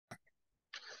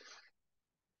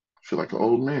feel like an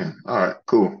old man. All right,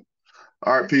 cool.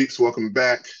 All right, peeps, welcome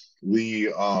back.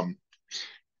 We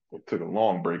took a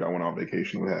long break. I went on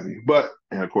vacation, what have you. But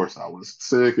and of course I was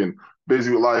sick and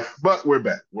busy with life, but we're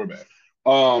back. We're back.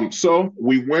 So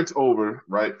we went over,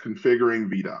 right, configuring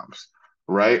VDOMs,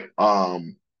 right?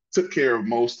 Took care of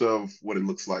most of what it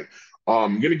looks like.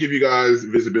 I'm gonna give you guys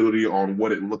visibility on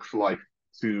what it looks like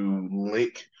to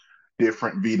link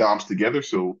different VDOMs together,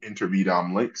 so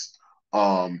inter-VDOM links,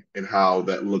 and how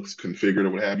that looks configured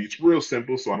or what have you. It's real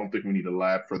simple, so I don't think we need a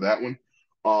lab for that one.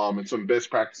 And some best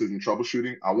practices in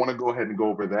troubleshooting. I want to go ahead and go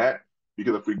over that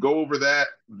because if we go over that,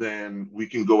 then we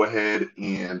can go ahead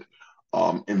and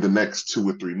in the next 2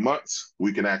 or 3 months,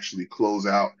 we can actually close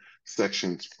out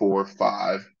sections 4,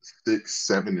 5, 6,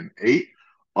 7, and 8.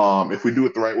 If we do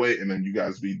it the right way, and then you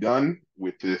guys be done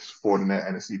with this Fortinet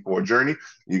NSE4 journey,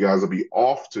 you guys will be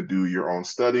off to do your own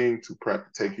studying to prep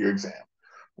to take your exam.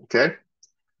 Okay?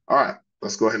 All right,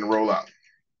 let's go ahead and roll out.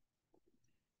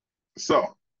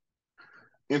 So,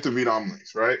 inter-VDOM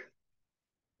links, right?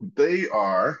 They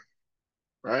are,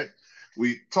 right?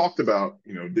 We talked about,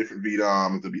 different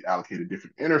VDOMs to be allocated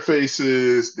different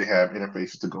interfaces. They have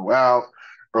interfaces to go out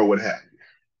or what have you,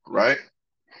 right?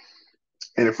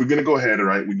 And if we're going to go ahead,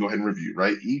 right, we go ahead and review,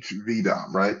 right? Each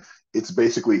VDOM, right? It's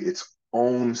basically its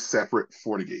own separate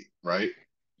FortiGate, right?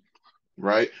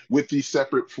 Right? With these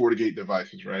separate FortiGate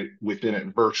devices, right? Within it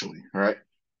virtually, right?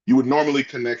 You would normally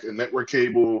connect a network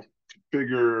cable,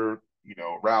 configure,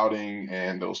 routing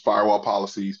and those firewall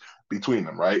policies between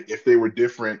them, right? If they were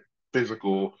different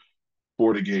physical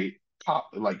FortiGate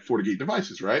like FortiGate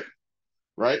devices, right?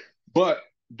 Right? But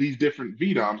these different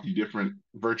VDOMs, these different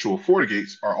virtual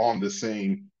FortiGates are on the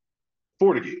same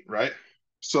FortiGate, right?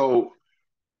 So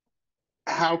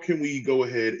how can we go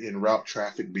ahead and route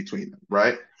traffic between them,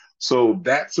 right? So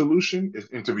that solution is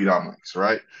inter-VDOM links,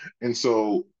 right? And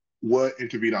so what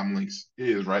inter-VDOM links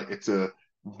is, right? It's a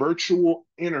virtual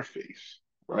interface,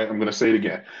 right? I'm going to say it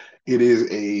again. It is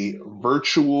a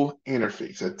virtual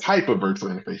interface, a type of virtual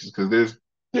interfaces, because there's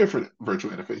different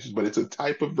virtual interfaces, but it's a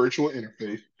type of virtual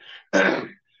interface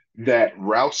that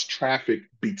routes traffic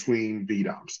between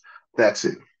VDOMs. That's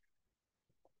it.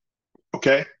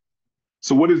 Okay?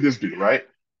 So what does this do, right?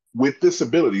 With this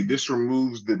ability, this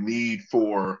removes the need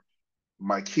for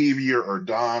my Kivier or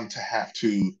Dom to have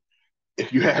to,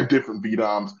 if you have different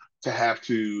VDOMs, to have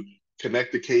to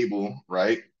connect the cable,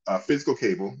 right? A physical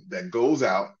cable that goes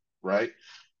out, right,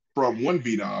 from one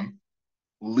VDOM,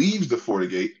 leaves the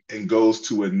FortiGate and goes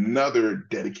to another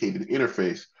dedicated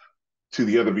interface to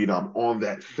the other VDOM on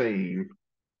that same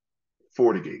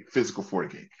FortiGate, physical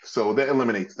FortiGate. So that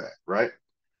eliminates that, right?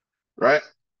 Right.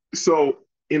 So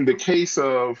in the case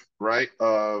of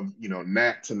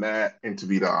NAT to NAT into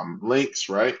VDOM links,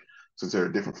 right? Since there are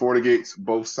different FortiGates,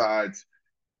 both sides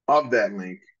of that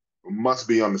link must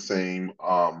be on the same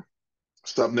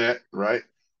subnet, right?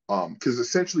 Because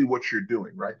essentially what you're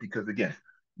doing, right? Because again,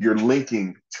 you're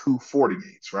linking two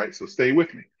FortiGates, right? So stay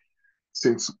with me.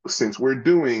 Since we're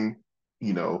doing,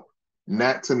 you know,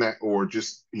 NAT to NAT or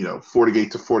just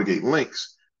FortiGate to FortiGate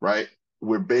links, right?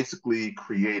 We're basically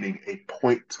creating a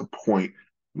point-to-point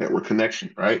network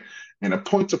connection, right? And a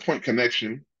point-to-point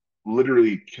connection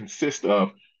literally consists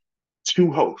of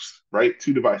two hosts, right?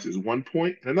 Two devices, one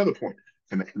point and another point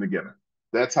connecting together.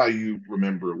 That's how you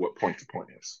remember what point-to-point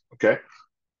is, okay?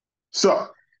 So,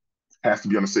 it has to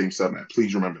be on the same subnet.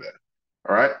 Please remember that,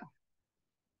 all right?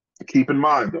 Keep in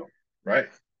mind, though, right?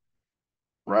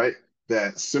 Right?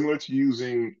 That similar to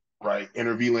using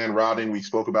inter VLAN routing, we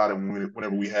spoke about it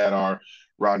whenever we had our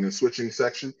routing and switching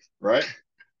section, right?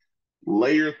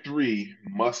 Layer 3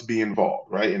 must be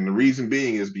involved, right? And the reason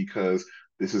being is because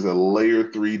this is a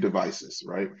layer 3 devices,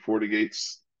 right?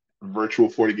 FortiGates, virtual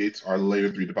FortiGates are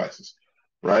layer 3 devices,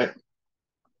 right?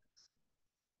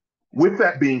 With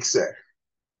that being said,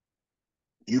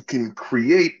 you can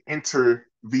create inter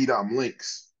VDOM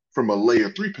links from a layer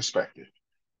 3 perspective.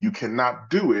 You cannot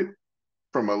do it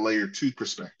from a layer 2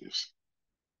 perspective.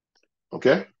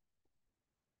 Okay?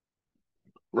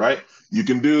 Right? You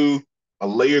can do a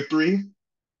layer 3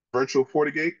 virtual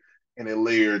FortiGate and a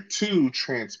layer 2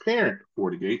 transparent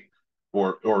FortiGate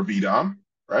or VDOM,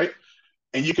 right?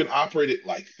 And you can operate it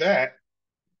like that,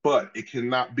 but it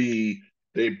cannot be,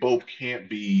 they both can't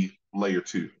be layer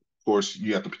 2. Of course,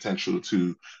 you have the potential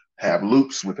to have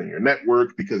loops within your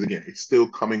network because, again, it's still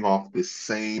coming off this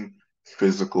same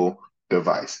physical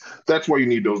device. That's why you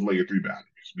need those layer 3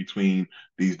 boundaries between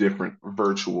these different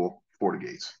virtual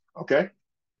FortiGates. Okay?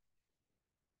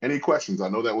 Any questions? I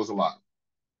know that was a lot.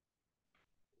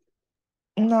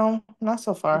 No, not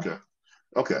so far. Okay.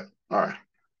 Okay. All right.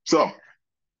 So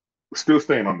We're still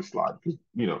staying on the slide because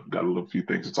got a little few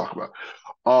things to talk about.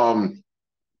 Um,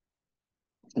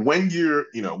 when you're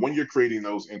creating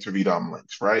those inter-VDOM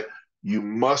links, right? You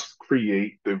must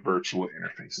create the virtual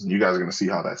interface, and you guys are going to see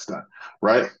how that's done,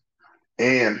 right?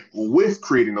 And with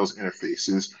creating those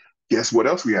interfaces, guess what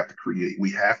else we have to create?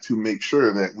 We have to make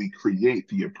sure that we create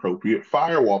the appropriate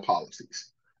firewall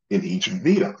policies in each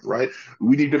VDOM, right?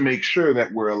 We need to make sure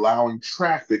that we're allowing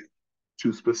traffic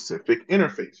to specific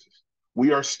interfaces.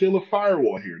 We are still a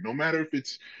firewall here, no matter if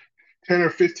it's 10 or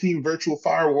 15 virtual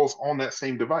firewalls on that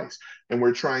same device, and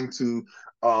we're trying to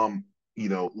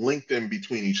link them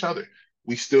between each other.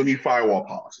 We still need firewall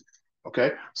policies.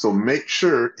 Okay, so make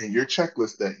sure in your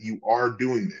checklist that you are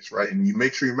doing this, right? And you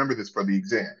make sure you remember this for the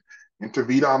exam.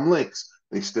 Inter-VDOM links,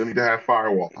 they still need to have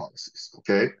firewall policies.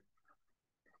 Okay,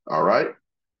 all right,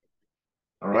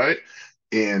 all right.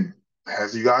 And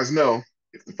as you guys know,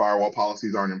 if the firewall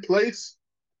policies aren't in place,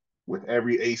 with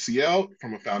every ACL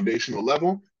from a foundational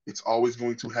level, it's always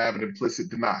going to have an implicit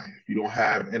deny. If you don't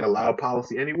have an allow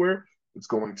policy anywhere, it's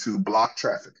going to block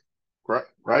traffic, right?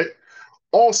 Right.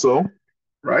 Also,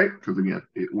 right, because again,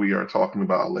 we are talking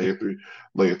about a layer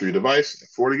three device,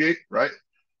 Fortigate, right?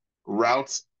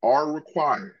 Routes are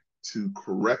required to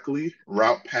correctly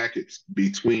route packets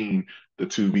between the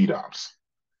two VDOMs.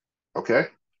 Okay.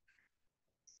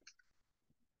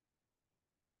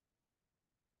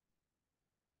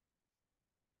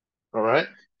 All right.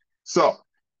 So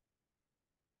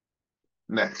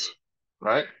next,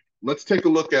 right? Let's take a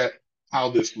look at how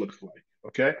this looks like.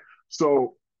 Okay.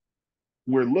 So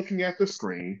we're looking at the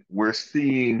screen, we're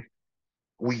seeing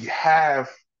we have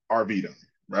our VDOM,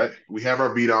 right? We have our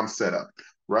VDOM set up,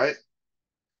 right?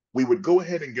 We would go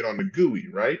ahead and get on the GUI,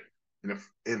 right? And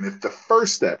if the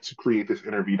first step to create this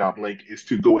inter-VDOM link is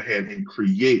to go ahead and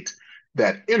create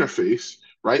that interface,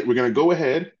 right? We're going to go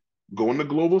ahead, go into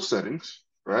global settings,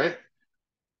 right?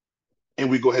 And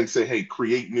we go ahead and say, hey,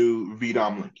 create new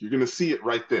VDOM link. You're going to see it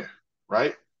right there,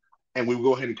 right? And we will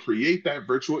go ahead and create that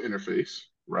virtual interface,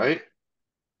 right?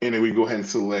 And then we go ahead and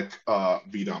select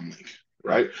VDOM link,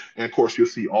 right? And of course, you'll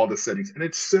see all the settings. And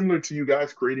it's similar to you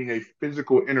guys creating a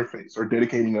physical interface or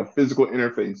dedicating a physical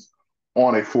interface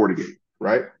on a FortiGate,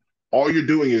 right? All you're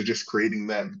doing is just creating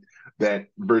that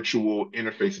virtual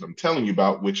interface that I'm telling you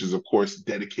about, which is of course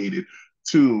dedicated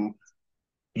to,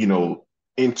 you know,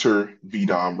 inter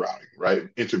VDOM routing, right?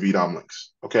 Inter VDOM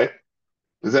links. Okay.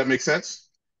 Does that make sense?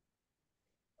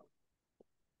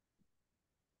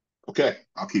 Okay,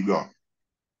 I'll keep going.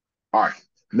 All right.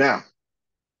 Now,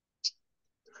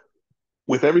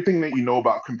 with everything that you know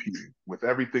about computing, with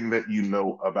everything that you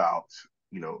know about,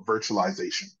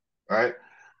 virtualization, right?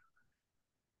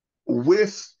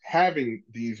 With having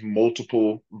these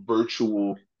multiple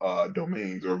virtual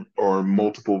domains or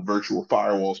multiple virtual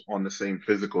firewalls on the same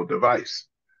physical device,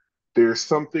 there's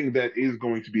something that is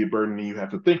going to be a burden that you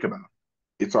have to think about.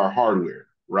 It's our hardware,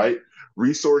 right?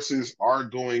 Resources are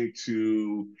going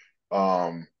to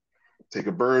um, take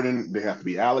a burden. They have to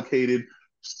be allocated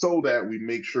so that we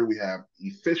make sure we have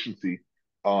efficiency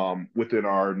within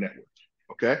our network.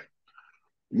 Okay.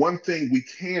 One thing we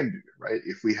can do, right?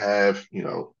 If we have,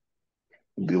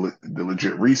 the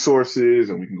legit resources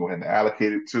and we can go ahead and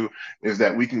allocate it to, is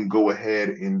that we can go ahead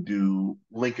and do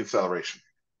link acceleration,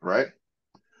 right?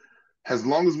 As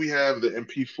long as we have the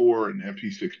MP4 and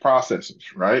MP6 processors,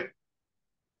 right?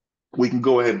 We can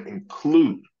go ahead and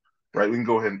include, right? We can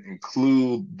go ahead and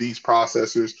include these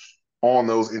processors on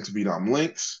those inter-VDOM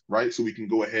links, right? So we can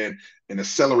go ahead and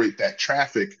accelerate that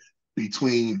traffic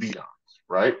between VDOMs,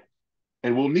 right?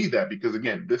 And we'll need that because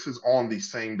again, this is on the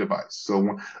same device.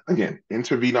 So again,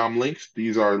 inter-VDOM links,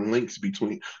 these are links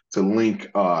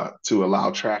to allow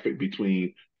traffic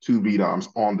between two VDOMs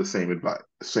on the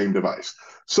same device.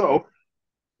 So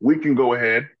we can go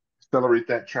ahead, accelerate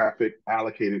that traffic,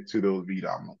 allocate it to those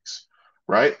VDOM links,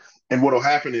 right? And what will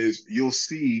happen is you'll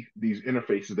see these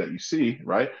interfaces that you see,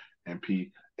 right?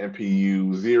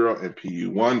 MPU 0, MPU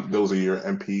 1, those are your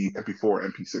MP4,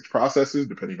 MP6 processors,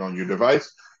 depending on your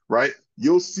device, right?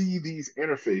 You'll see these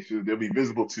interfaces, they'll be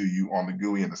visible to you on the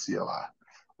GUI and the CLI,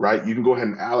 right? You can go ahead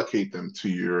and um, allocate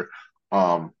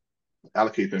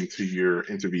them to your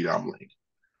inter-VDOM link,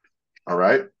 all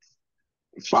right?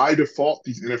 By default,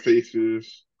 these interfaces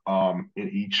in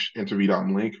each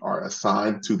inter-VDOM link are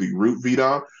assigned to the root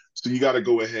VDOM. So you got to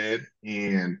go ahead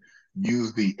and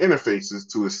use the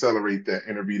interfaces to accelerate that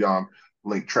inter-VDOM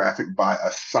link traffic by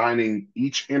assigning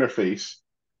each interface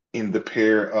in the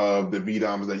pair of the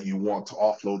VDOMs that you want to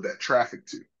offload that traffic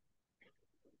to.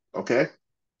 Okay.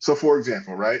 So for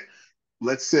example, right,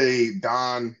 let's say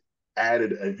Don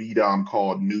added a VDOM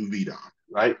called new VDOM,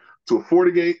 right, to a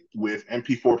FortiGate with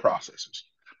MP4 processors.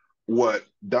 what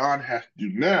Don has to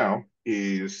do now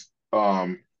is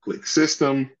click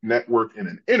System, Network, and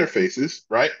then Interfaces,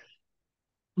 right?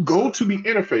 Go to the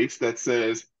interface that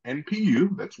says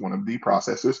NPU, that's one of the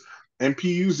processors,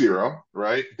 NPU 0,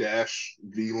 right? Dash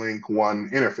VLink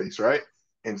 1 interface, right?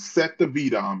 And set the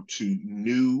VDOM to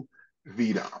new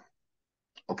VDOM,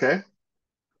 okay?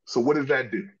 So what does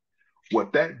that do?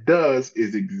 What that does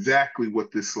is exactly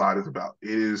what this slide is about. It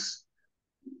is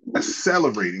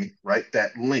accelerating, right,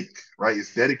 that link, right?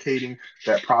 It's dedicating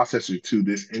that processor to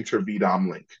this inter-VDOM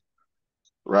link,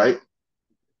 right?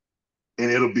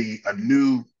 And it'll be a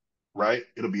new, right?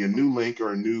 It'll be a new link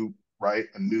or a new, right?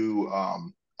 A new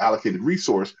allocated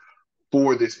resource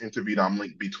for this inter-VDOM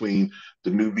link between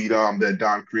the new VDOM that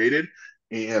Don created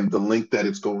and the link that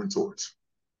it's going towards,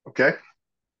 okay?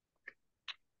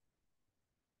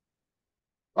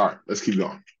 All right, let's keep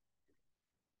going.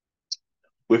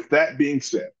 With that being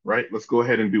said, right, let's go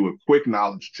ahead and do a quick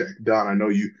knowledge check. Don, I know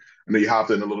you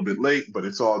hopped in a little bit late, but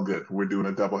it's all good. We're doing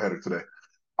a doubleheader today.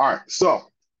 All right, so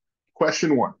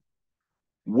question one.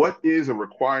 What is a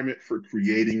requirement for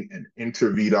creating an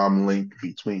inter-VDOM link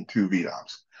between two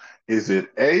VDOMs? Is it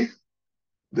A,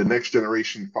 the next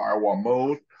generation firewall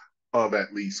mode of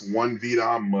at least one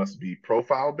VDOM must be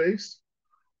profile-based?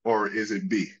 Or is it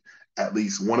B, at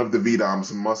least one of the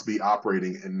VDOMs must be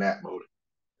operating in NAT mode?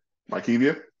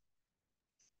 Maikivia?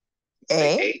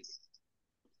 A.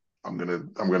 I'm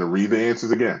gonna read the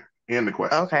answers again and the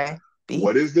question. Okay. B.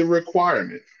 What is the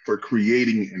requirement for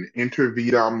creating an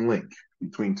inter-VDOM link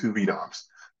between two VDOMs?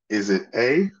 Is it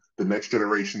A, the next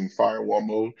generation firewall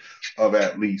mode of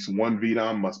at least one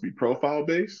VDOM must be profile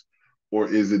based? Or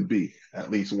is it B,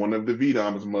 at least one of the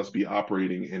VDOMs must be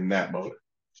operating in NAT mode?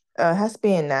 It has to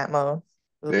be in NAT mode.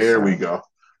 Oops, There we sorry. go.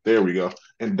 There we go.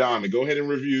 And Don, to go ahead and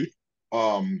review,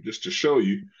 just to show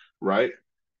you, right?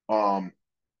 Um,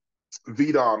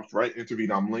 VDOMs, right?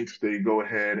 Inter-VDOM links, they go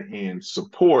ahead and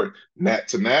support NAT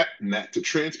to NAT, NAT to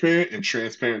transparent, and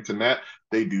transparent to NAT.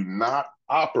 They do not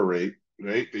operate,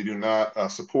 right? They do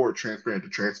not support transparent to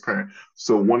transparent.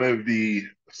 So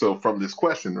from this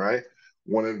question, right?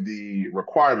 One of the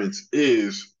requirements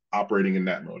is operating in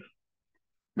NAT mode.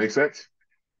 Make sense?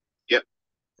 Yep.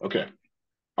 Okay.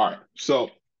 All right. So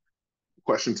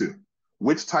question two,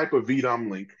 which type of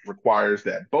VDOM link requires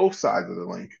that both sides of the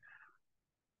link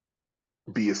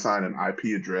be assigned an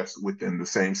IP address within the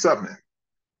same subnet?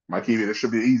 Mikey, this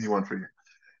should be an easy one for you.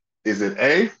 Is it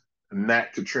A,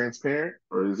 NAT to transparent,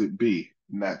 or is it B,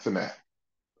 NAT to NAT?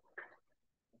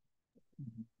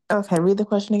 Okay, read the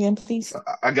question again, please.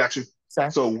 I got you.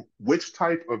 Sorry. So which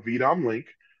type of VDOM link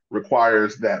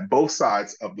requires that both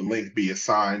sides of the link be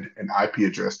assigned an IP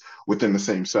address within the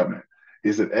same subnet?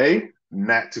 Is it A,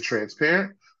 NAT to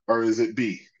transparent, or is it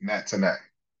B, NAT to NAT?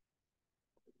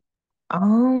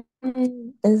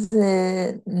 Is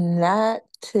it NAT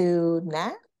to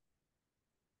NAT?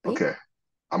 Okay.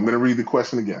 I'm going to read the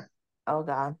question again. Oh,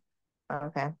 God.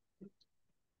 Okay.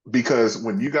 Because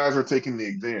when you guys are taking the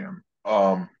exam,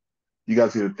 you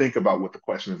guys need to think about what the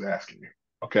question is asking you.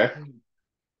 Okay.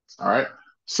 All right.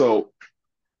 So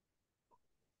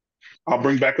I'll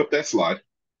bring back up that slide,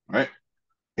 right?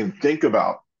 And think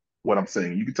about what I'm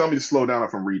saying. You can tell me to slow down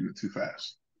if I'm reading it too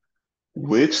fast.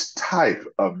 Which type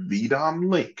of VDOM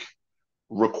link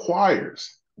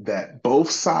requires that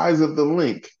both sides of the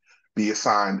link be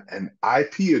assigned an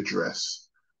IP address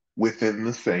within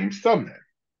the same subnet?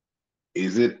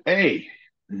 Is it A,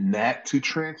 NAT to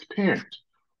transparent,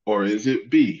 or is it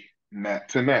B, NAT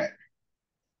to NAT?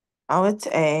 Oh, it's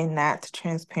A, NAT to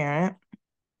transparent.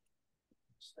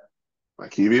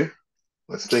 Akivia,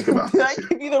 let's think about Did this I here.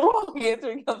 give you the wrong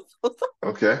answer? I'm so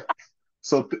sorry. Okay.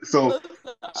 So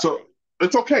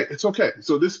it's okay. It's okay.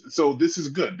 So this is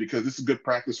good because this is good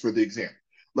practice for the exam.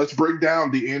 Let's break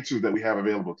down the answers that we have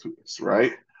available to us,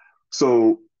 right?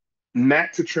 So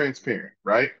NAT to transparent,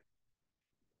 right?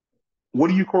 What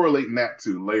do you correlate NAT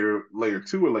to? Layer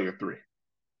 2 or layer 3?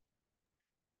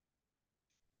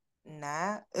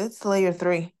 NAT, it's layer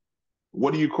 3.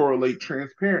 What do you correlate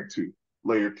transparent to?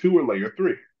 Layer 2 or layer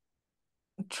 3?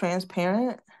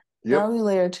 Transparent? Yep. Probably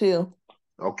layer 2.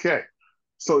 Okay.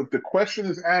 So if the question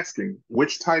is asking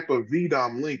which type of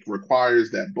VDOM link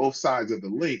requires that both sides of the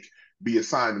link be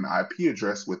assigned an IP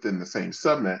address within the same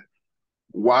subnet,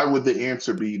 why would the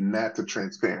answer be NAT to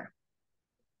transparent?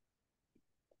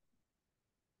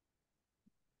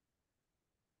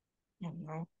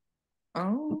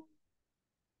 Oh.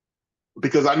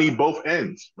 Because I need both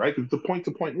ends, right? It's a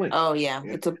point-to-point link. Oh, yeah.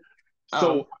 Yeah. It's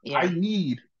So yeah.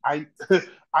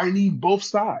 I need both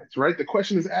sides, right? The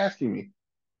question is asking me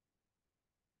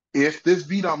if this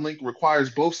VDOM link requires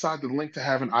both sides of the link to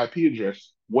have an IP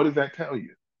address, what does that tell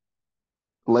you?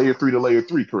 Layer 3 to layer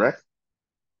 3, correct?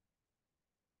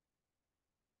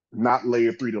 Not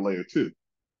layer 3 to layer 2.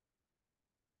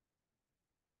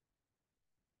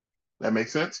 That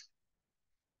makes sense?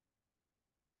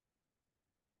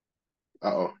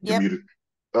 Uh-oh, you're Yep. muted.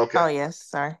 Okay. Oh, yes.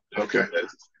 Sorry. Okay.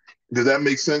 Does that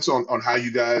make sense on how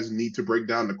you guys need to break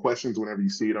down the questions whenever you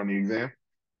see it on the exam?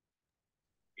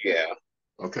 Yeah.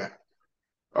 Okay.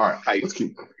 All right. How you Let's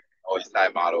keep. always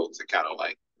that model to kind of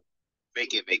like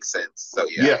make it make sense. So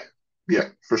yeah. Yeah. Yeah,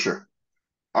 for sure.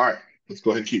 All right. Let's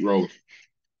go ahead and keep rolling.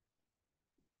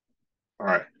 All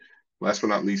right. Last but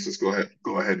not least, let's go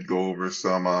ahead and go over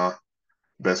some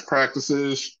best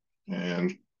practices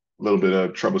and a little bit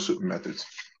of troubleshooting methods.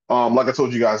 Like I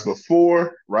told you guys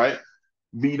before, right?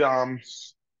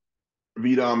 VDOMs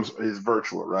VDOMs is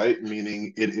virtual, right?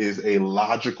 Meaning it is a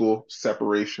logical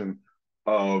separation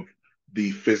of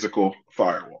the physical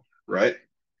firewall, right?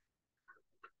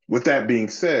 With that being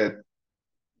said,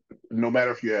 no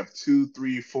matter if you have two,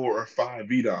 three, four, or five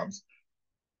VDOMs,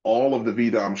 all of the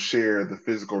VDOMs share the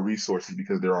physical resources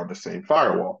because they're on the same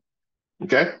firewall.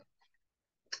 Okay?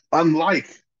 Unlike,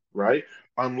 right?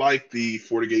 Unlike the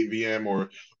Fortigate VM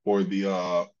or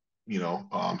the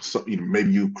so,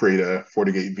 maybe you create a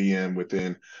Fortigate VM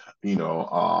within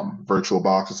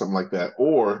VirtualBox or something like that,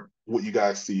 or what you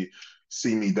guys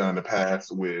see me done in the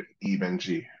past with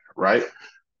EVE-NG, right?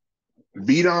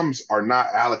 VDOMs are not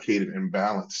allocated and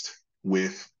balanced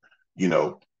with you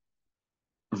know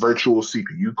virtual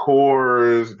CPU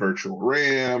cores, virtual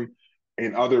RAM,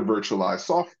 and other virtualized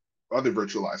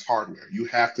hardware. You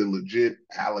have to legit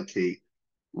allocate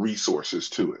resources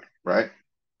to it, right?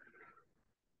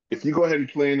 If you go ahead and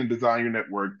plan and design your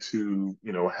network to,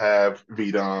 have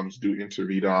VDOMs, do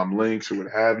inter-VDOM links or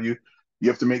what have you, you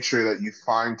have to make sure that you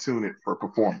fine tune it for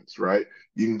performance, right?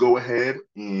 You can go ahead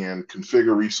and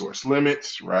configure resource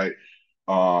limits, right?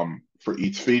 For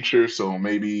each feature. So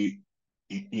maybe,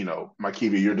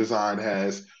 Makiva, your design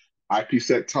has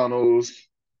IPsec tunnels,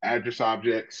 address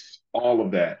objects, all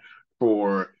of that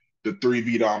for the three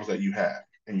VDOMs that you have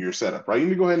in your setup, right? You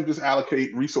need to go ahead and just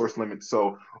allocate resource limits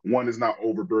so one is not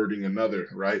overburdening another,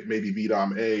 right? Maybe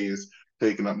VDOM A is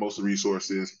taking up most of the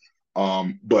resources,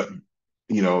 but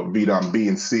VDOM B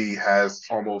and C has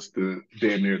almost the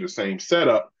damn near the same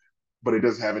setup, but it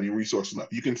doesn't have any resources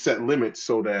left. You can set limits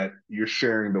so that you're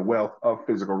sharing the wealth of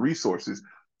physical resources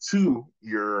to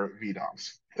your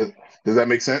VDOMs. Does that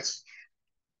make sense?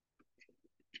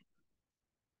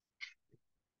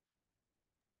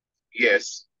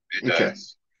 Yes, it Okay.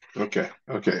 does. Okay.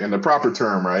 And the proper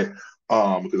term, right?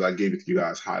 Because I gave it to you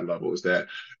guys high level, is that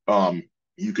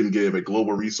you can give a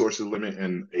global resources limit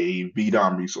and a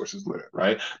VDOM resources limit,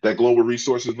 right? That global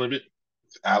resources limit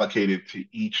is allocated to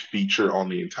each feature on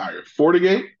the entire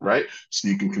FortiGate, right? So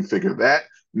you can configure that.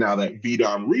 Now that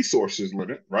VDOM resources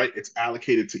limit, right? It's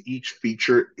allocated to each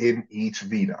feature in each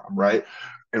VDOM, right?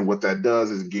 And what that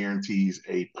does is guarantees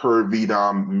a per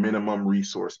VDOM minimum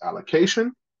resource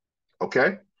allocation,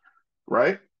 okay?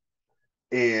 Right?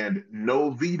 And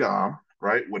no VDOM,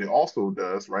 right? What it also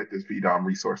does, right? This VDOM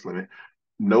resource limit,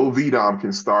 no VDOM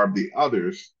can starve the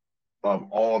others of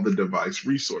all the device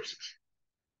resources.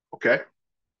 Okay.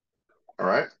 All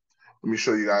right. Let me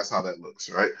show you guys how that looks.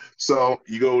 Right. So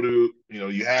you go to,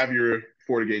 you have your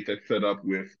FortiGate that's set up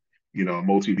with,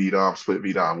 multi VDOM, split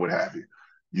VDOM, what have you.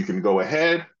 You can go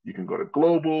ahead, you can go to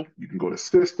global, you can go to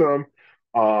system,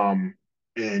 um,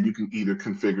 and you can either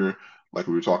configure, like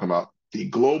we were talking about, the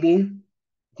global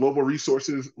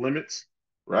resources limits,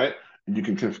 right? And you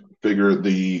can configure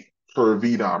the per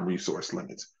VDOM resource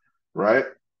limits, right?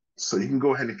 So you can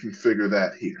go ahead and configure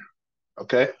that here,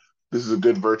 okay? This is a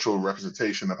good virtual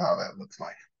representation of how that looks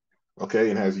like, okay?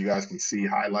 And as you guys can see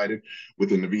highlighted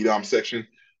within the VDOM section,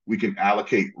 we can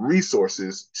allocate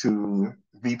resources to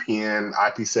VPN,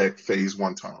 IPsec phase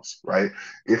one tunnels, right?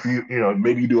 If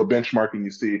maybe you do a benchmark and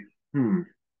you see,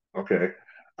 okay,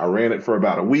 I ran it for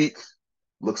about a week,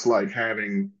 looks like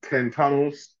having 10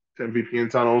 tunnels, 10 VPN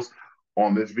tunnels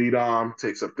on this VDOM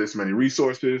takes up this many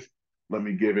resources. Let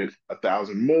me give it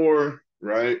 1,000 more,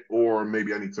 right? Or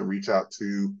maybe I need to reach out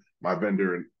to my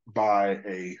vendor and buy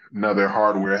another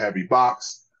hardware heavy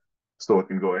box so it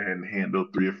can go ahead and handle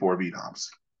 3 or 4 VDOMs.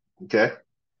 Okay.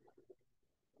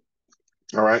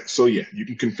 All right. So yeah, you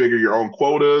can configure your own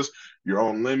quotas, your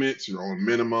own limits, your own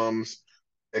minimums,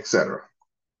 etc.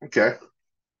 Okay.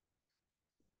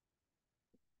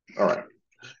 All right.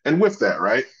 And with that,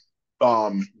 right,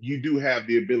 you do have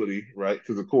the ability, right?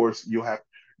 Because of course you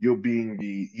being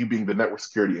the network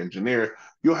security engineer,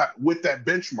 you'll have with that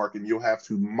benchmarking, you'll have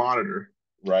to monitor,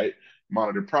 right?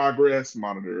 Monitor progress,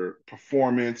 monitor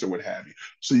performance, or what have you.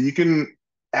 So you can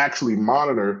actually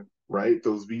monitor right?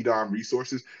 Those VDOM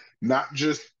resources, not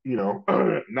just,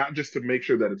 not just to make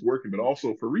sure that it's working, but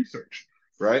also for research,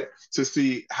 right? To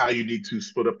see how you need to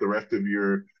split up the rest of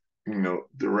your,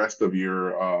 the rest of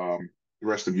your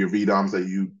VDOMs that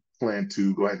you plan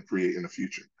to go ahead and create in the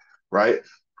future, right?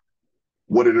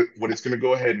 What it's going to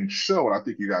go ahead and show, and I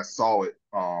think you guys saw it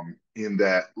in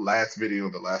that last video,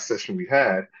 the last session we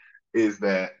had, is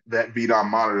that VDOM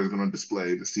monitor is going to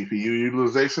display the CPU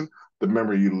utilization, the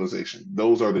memory utilization.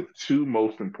 Those are the two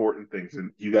most important things,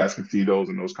 and you guys can see those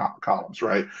in those columns,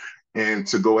 right? And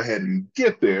to go ahead and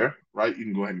get there, right, you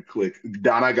can go ahead and click.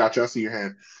 Don, I got you. I see your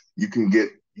hand. You can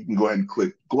go ahead and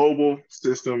click Global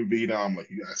System VDOM, like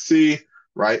you guys see,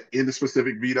 right, in the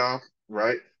specific VDOM,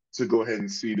 right, to go ahead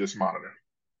and see this monitor.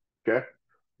 Okay,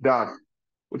 Don,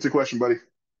 what's your question, buddy?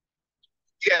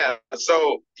 Yeah,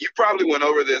 so you probably went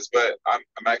over this, but I'm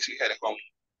actually heading home.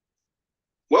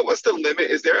 What was the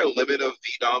limit? Is there a limit of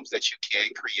VDOMs that you can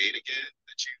create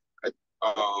again?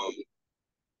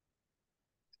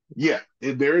 Yeah,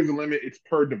 there is a limit. It's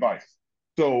per device.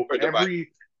 So Per device?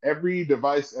 every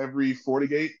device, every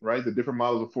FortiGate, right? The different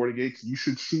models of FortiGates, you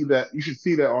should see that. You should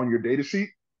see that on your data sheet.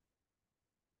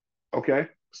 Okay,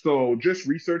 so just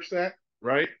research that,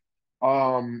 right?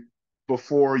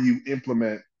 Before you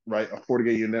implement, right, a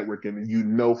FortiGate in your network, and you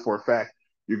know for a fact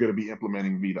you're going to be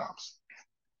implementing VDOMs.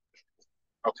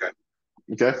 Okay.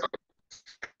 Okay.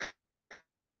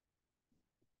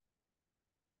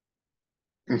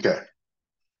 Okay.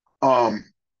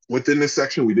 Within this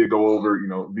section, we did go over,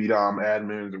 VDOM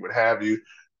admins and what have you,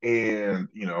 and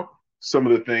some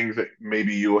of the things that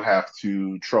maybe you'll have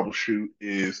to troubleshoot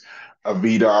is a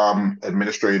VDOM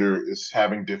administrator is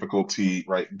having difficulty,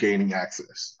 right, gaining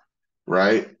access,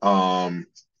 right?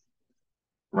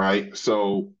 Right.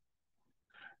 So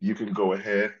you can go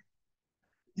ahead.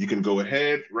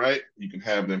 Right? You can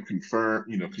have them confirm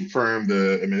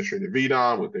the administrative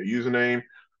VDOM with their username,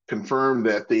 confirm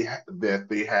that they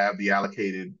have the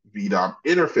allocated VDOM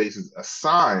interfaces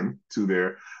assigned to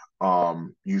their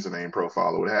username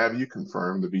profile or what have you,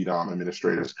 confirm the VDOM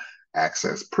administrator's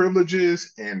access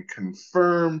privileges, and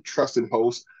confirm trusted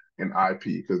host and IP,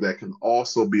 because that can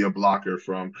also be a blocker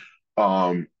from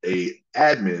a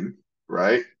admin,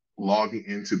 right, logging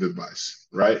into the device,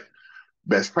 right?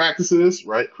 Best practices,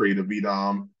 right? Create a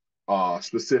VDOM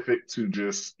specific to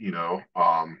just,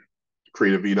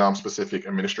 create a VDOM specific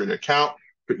administrator account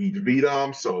for each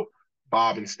VDOM. So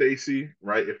Bob and Stacy,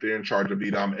 right? If they're in charge of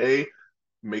VDOM A,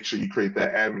 make sure you create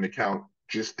that admin account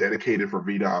just dedicated for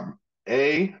VDOM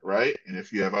A, right? And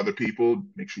if you have other people,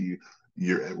 make sure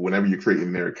whenever you're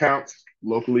creating their accounts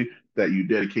locally, that you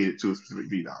dedicate it to a specific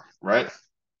VDOM, right?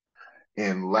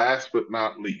 And last but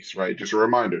not least, right? Just a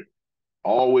reminder,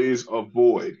 always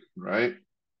avoid, right,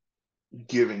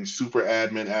 giving super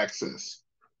admin access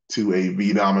to a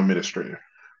VDOM administrator.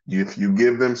 If you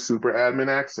give them super admin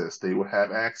access, they will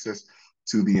have access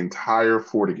to the entire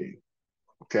FortiGate,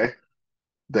 okay,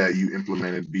 that you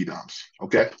implemented VDOMs,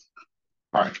 okay?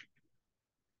 All right.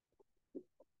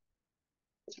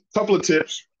 Couple of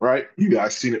tips, right? You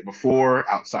guys seen it before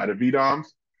outside of VDOMs,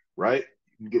 right?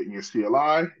 You can get in your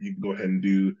CLI, you can go ahead and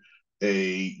do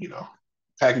a,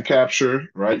 packet capture,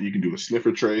 right? You can do a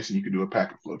sniffer trace and you can do a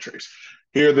packet flow trace.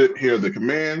 Here are the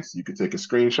commands. You can take a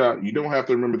screenshot. You don't have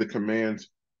to remember the commands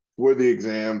for the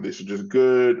exam. This is just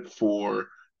good for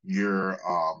your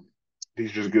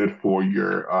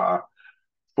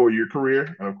for your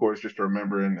career. And of course, just to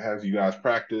remember, and as you guys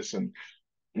practice and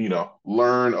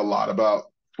learn a lot about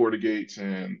FortiGates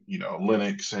and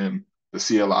Linux and the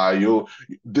CLI,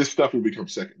 this stuff will become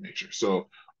second nature. So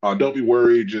don't be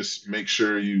worried. Just make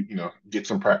sure you get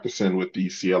some practice in with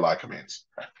these CLI commands.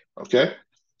 Okay.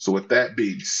 So with that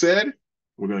being said,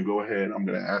 we're going to go ahead. I'm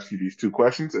going to ask you these two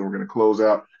questions, and we're going to close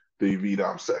out the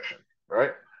VDOM section.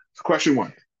 Right. So question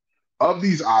one: of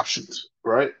these options,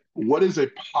 right, what is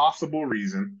a possible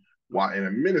reason why an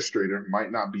administrator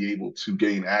might not be able to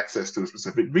gain access to a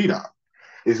specific VDOM?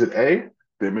 Is it A,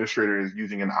 the administrator is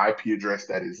using an IP address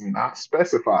that is not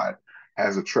specified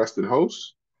as a trusted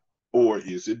host? Or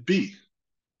is it B,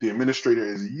 the administrator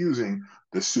is using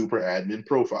the super admin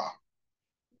profile?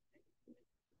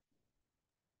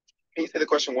 Can you say the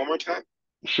question one more time?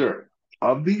 Sure.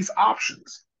 Of these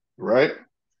options, right,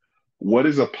 what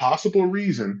is a possible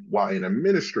reason why an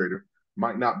administrator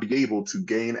might not be able to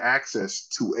gain access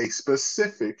to a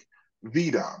specific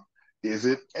VDOM? Is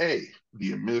it A,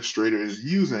 the administrator is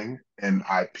using an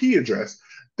IP address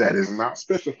that is not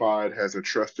specified as a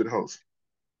trusted host?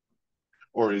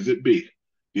 Or is it B,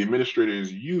 the administrator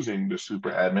is using the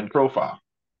super admin profile?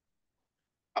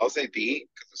 I'll say B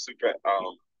because the super.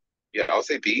 Yeah, I'll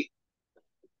say B.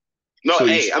 No, So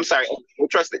you, A, I'm sorry. We'll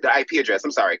trust the IP address.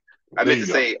 I'm sorry. I there meant you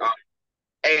to go. say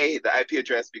A, the IP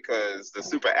address, because the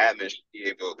super admin should be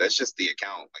able, that's just the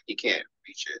account. Like he can't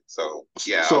reach it. So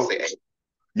yeah, I'll So say A.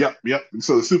 yep.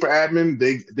 So the super admin,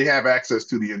 they have access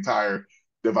to the entire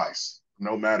device,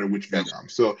 no matter which Gotcha.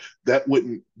 VDOM. So that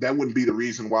wouldn't be the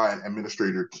reason why an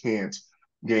administrator can't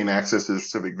gain access to the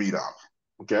specific VDOM.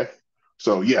 Okay.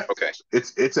 So yeah, Okay.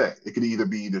 it's A. It could either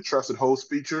be the trusted host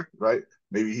feature, right?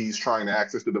 Maybe he's trying to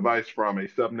access the device from a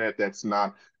subnet that's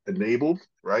not enabled,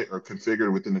 right, or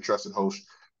configured within the trusted host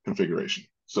configuration.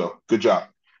 So good job.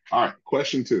 All right,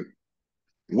 question two.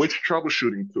 Which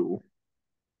troubleshooting tool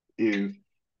is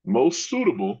most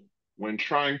suitable when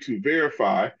trying to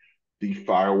verify the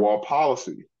firewall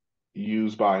policy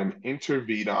used by an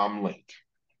inter-VDOM link?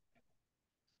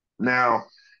 Now,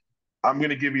 I'm going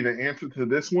to give you the answer to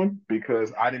this one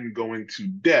because I didn't go into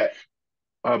depth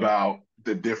about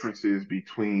the differences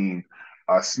between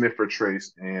sniffer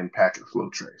trace and packet flow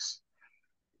trace.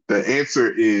 The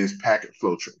answer is packet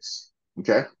flow trace.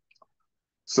 Okay.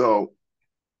 So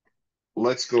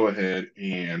let's go ahead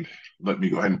and let me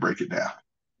go ahead and break it down.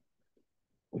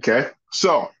 Okay.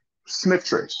 So sniff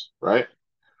trace, right?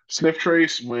 Sniff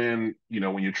trace, when you're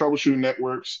troubleshooting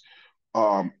networks,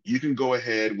 you can go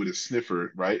ahead with a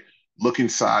sniffer, right? Look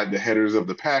inside the headers of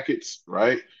the packets,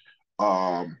 right?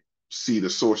 Um, See the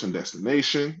source and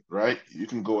destination, right? You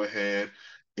can go ahead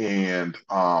and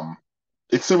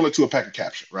it's similar to a packet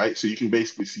capture, right? So you can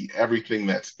basically see everything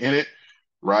that's in it,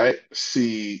 right?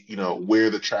 See, where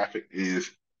the traffic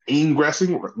is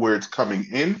ingressing, where it's coming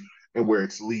in, and where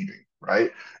it's leaving,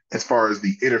 right? As far as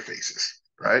the interfaces,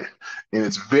 right? And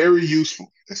it's very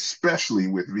useful, especially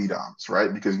with VDOMs,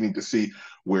 right? Because you need to see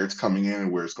where it's coming in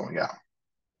and where it's going out.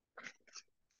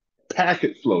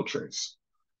 Packet flow trace,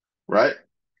 right?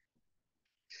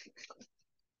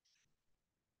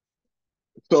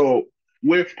 So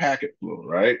with packet flow,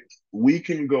 right, we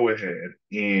can go ahead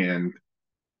and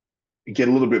get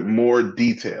a little bit more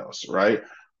details, right,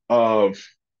 of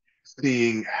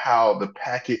seeing how the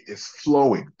packet is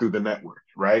flowing through the network,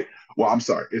 right? Well, I'm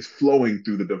sorry, it's flowing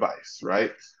through the device,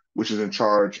 right? Which is in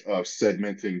charge of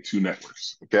segmenting two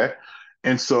networks, okay?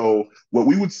 And so what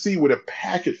we would see with a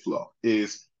packet flow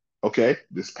is, okay,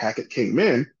 this packet came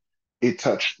in, it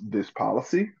touched this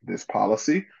policy,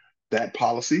 that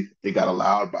policy, it got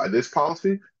allowed by this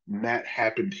policy, and that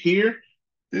happened here,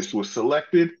 this was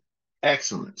selected,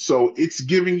 excellent. So it's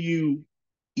giving you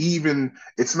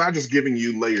it's not just giving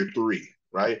you layer three,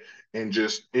 right? And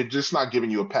it's just not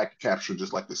giving you a packet capture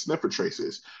just like the sniffer trace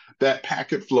is. That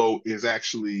packet flow is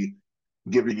actually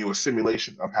giving you a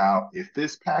simulation of how if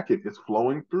this packet is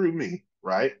flowing through me,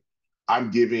 right?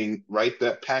 I'm giving right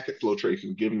that packet flow trace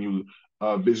is giving you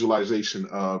a visualization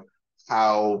of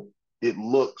how it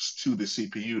looks to the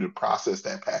CPU to process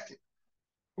that packet.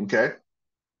 Okay,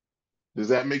 does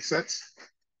that make sense?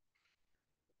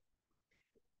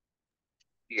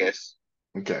 Yes.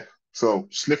 Okay, so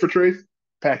sniffer trace,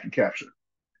 packet capture.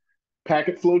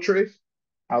 Packet flow trace,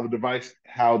 how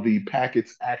the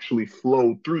packets actually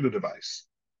flow through the device.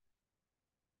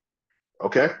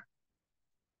 Okay,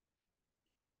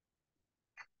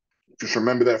 just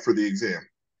remember that for the exam.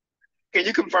 Can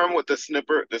you confirm what the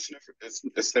snipper is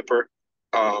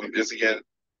again?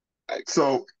 Like,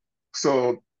 So,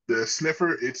 so the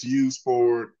sniffer, it's used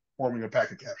for forming a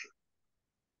packet capture,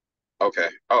 okay.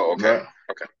 Oh, okay. right?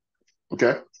 Okay.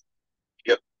 Okay,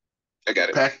 Yep. I got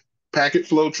it. packet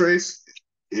flow trace,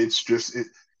 it's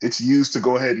used to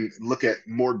go ahead and look at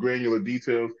more granular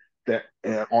details that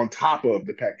on top of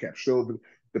the packet capture. So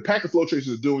the packet flow trace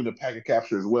is doing the packet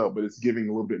capture as well, but it's giving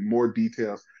a little bit more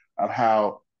details of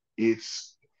how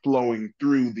it's flowing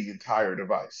through the entire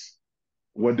device.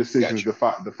 What decisions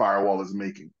Gotcha. the firewall is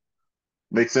making.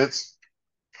 Make sense?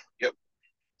 Yep.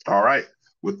 All right.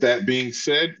 With that being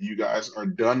said, you guys are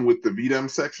done with the VDOM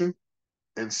section.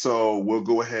 And so we'll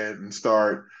go ahead and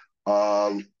start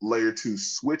layer two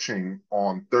switching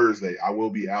on Thursday. I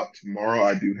will be out tomorrow.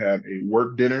 I do have a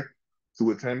work dinner to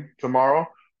attend tomorrow.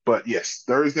 But yes,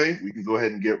 Thursday, we can go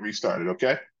ahead and get restarted.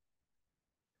 Okay.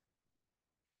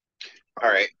 All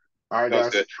right. All right, Sounds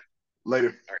guys. good. Later.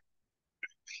 All right.